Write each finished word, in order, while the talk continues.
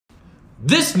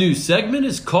This new segment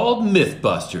is called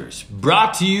Mythbusters,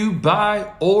 brought to you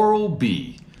by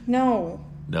Oral-B. No.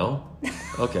 No?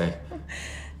 Okay.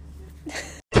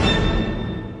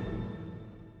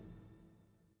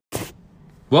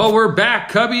 Well, we're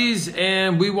back, Cubbies,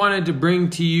 and we wanted to bring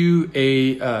to you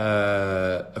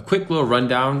a quick little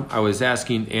rundown. I was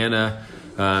asking Anna.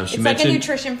 It's like a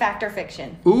nutrition fact or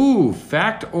fiction. Ooh,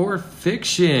 fact or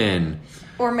fiction.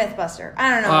 Or Mythbuster. I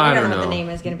don't know. I don't know what the name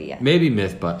is going to be yet. Maybe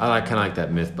Mythbuster. I kind of like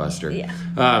that Mythbuster.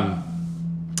 Yeah.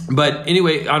 But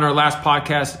anyway, on our last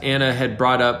podcast, Anna had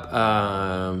brought up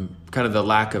kind of the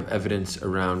lack of evidence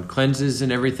around cleanses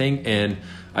and everything. And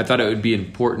I thought it would be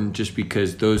important just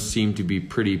because those seem to be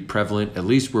pretty prevalent, at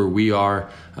least where we are,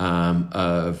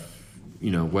 of,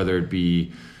 whether it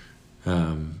be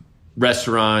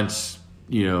restaurants,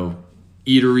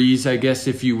 eateries, I guess,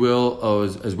 if you will,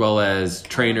 as well as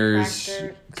trainers.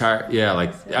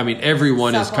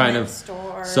 Everyone is kind of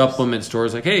supplement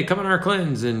stores like, hey, come on our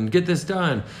cleanse and get this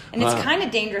done. And it's kind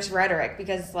of dangerous rhetoric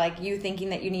because you thinking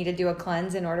that you need to do a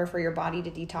cleanse in order for your body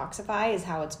to detoxify is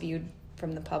how it's viewed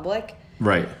from the public.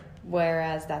 Right.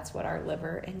 Whereas that's what our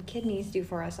liver and kidneys do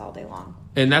for us all day long.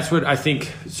 And that's what I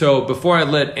think. So before I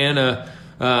let Anna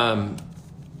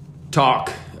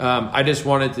talk, I just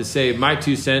wanted to say my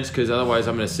 2 cents, because otherwise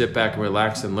I'm going to sit back and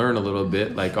relax and learn a little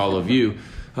bit like all of you.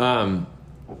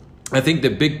 I think the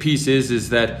big piece is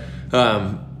that,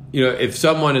 if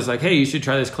someone is like, hey, you should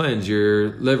try this cleanse,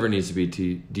 your liver needs to be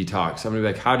detoxed. I'm going to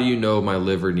be like, how do you know my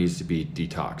liver needs to be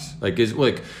detoxed?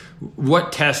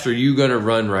 What test are you going to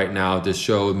run right now to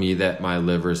show me that my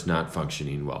liver is not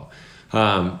functioning well?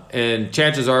 And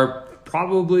chances are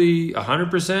probably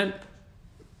 100%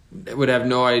 would have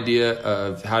no idea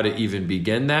of how to even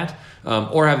begin that,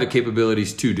 or have the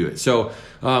capabilities to do it. So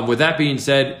with that being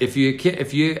said, if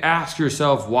you ask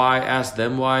yourself why, ask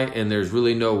them why, and there's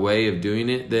really no way of doing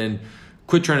it, then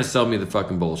quit trying to sell me the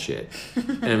fucking bullshit.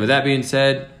 And with that being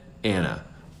said, Anna.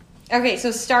 Okay,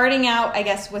 so starting out, I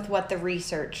guess, with what the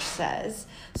research says.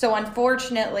 So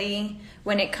unfortunately,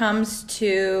 when it comes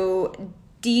to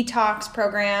detox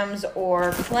programs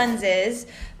or cleanses,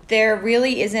 there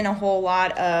really isn't a whole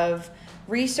lot of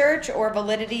research or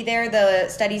validity there. The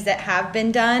studies that have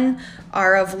been done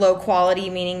are of low quality,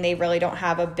 meaning they really don't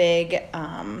have a big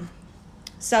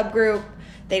subgroup.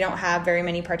 They don't have very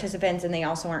many participants, and they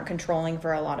also aren't controlling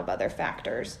for a lot of other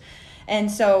factors. And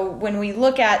so when we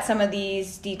look at some of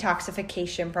these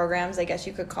detoxification programs, I guess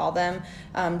you could call them,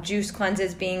 juice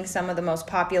cleanses being some of the most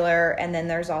popular, and then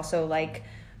there's also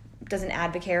doesn't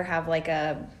Advocare have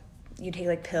you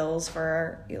take pills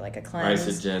for a cleanse?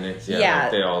 Isogenics, yeah.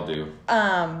 Like they all do.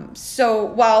 So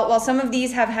while some of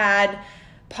these have had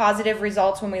positive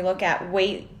results when we look at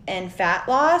weight and fat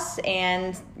loss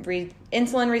and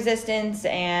insulin resistance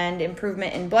and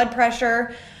improvement in blood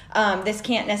pressure, this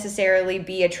can't necessarily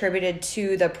be attributed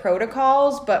to the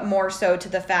protocols, but more so to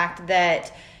the fact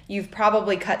that you've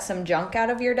probably cut some junk out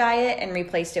of your diet and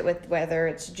replaced it with whether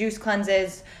it's juice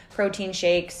cleanses, protein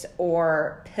shakes,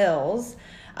 or pills.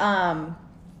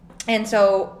 And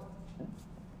so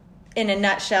in a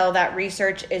nutshell, that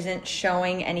research isn't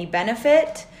showing any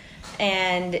benefit,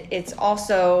 and it's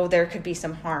also, there could be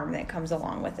some harm that comes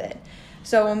along with it.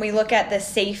 So when we look at the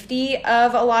safety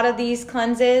of a lot of these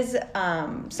cleanses,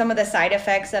 some of the side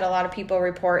effects that a lot of people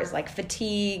report is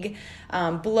fatigue,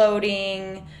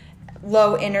 bloating,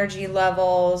 low energy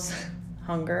levels,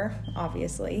 hunger,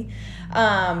 obviously.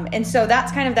 And so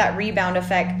that's kind of that rebound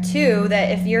effect too,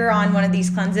 that if you're on one of these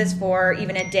cleanses for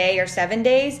even a day or 7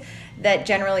 days, that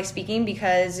generally speaking,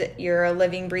 because you're a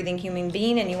living, breathing human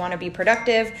being and you want to be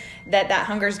productive, that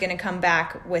hunger is going to come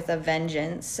back with a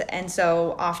vengeance. And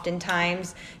so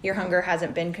oftentimes your hunger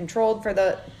hasn't been controlled for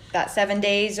that 7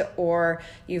 days, or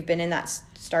you've been in that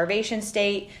starvation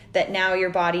state, that now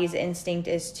your body's instinct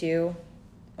is to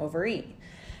overeat.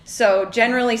 So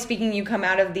generally speaking, you come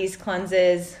out of these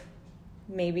cleanses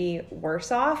maybe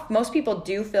worse off. Most people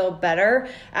do feel better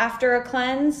after a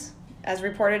cleanse, as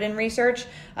reported in research,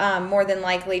 more than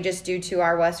likely just due to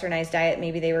our westernized diet.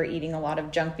 Maybe they were eating a lot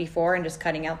of junk before, and just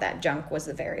cutting out that junk was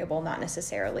the variable, not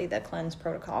necessarily the cleanse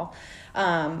protocol.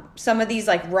 Some of these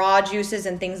raw juices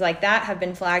and things like that have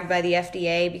been flagged by the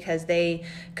FDA because they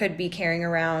could be carrying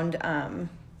around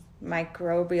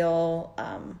microbial,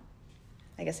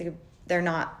 they're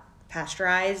not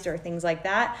pasteurized or things like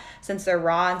that since they're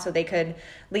raw, and so they could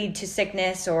lead to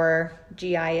sickness or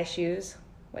GI issues,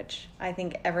 which I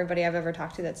think everybody I've ever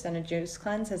talked to that's done a juice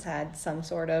cleanse has had some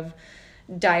sort of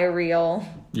diarrheal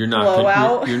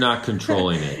blowout. You're not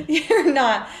controlling it. You're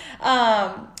not.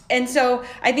 And so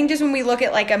I think just when we look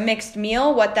at a mixed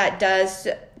meal, what that does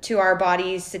to our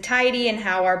body's satiety and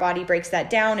how our body breaks that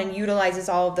down and utilizes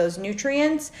all of those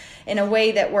nutrients in a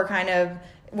way that we're kind of,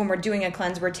 when we're doing a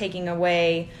cleanse, we're taking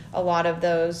away a lot of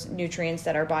those nutrients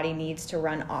that our body needs to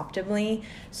run optimally.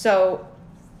 So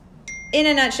in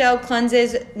a nutshell,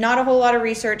 cleanses, not a whole lot of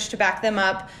research to back them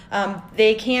up.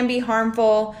 They can be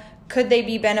harmful. Could they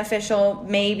be beneficial?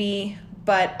 Maybe,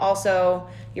 but also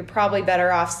you're probably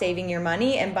better off saving your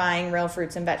money and buying real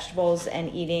fruits and vegetables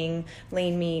and eating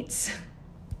lean meats,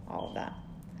 all of that.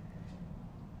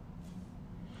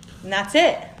 And that's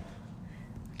it.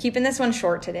 Keeping this one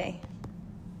short today.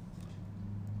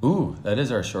 Ooh, that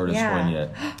is our shortest one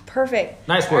yet. Perfect.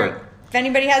 Nice work. Right. If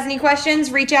anybody has any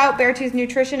questions, reach out,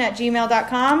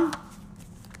 beartoothnutrition@gmail.com.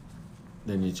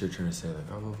 Then it's your turn to say like,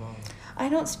 oh, I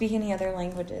don't speak any other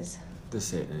languages. Just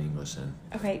say it in English then.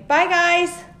 Okay, bye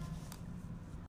guys.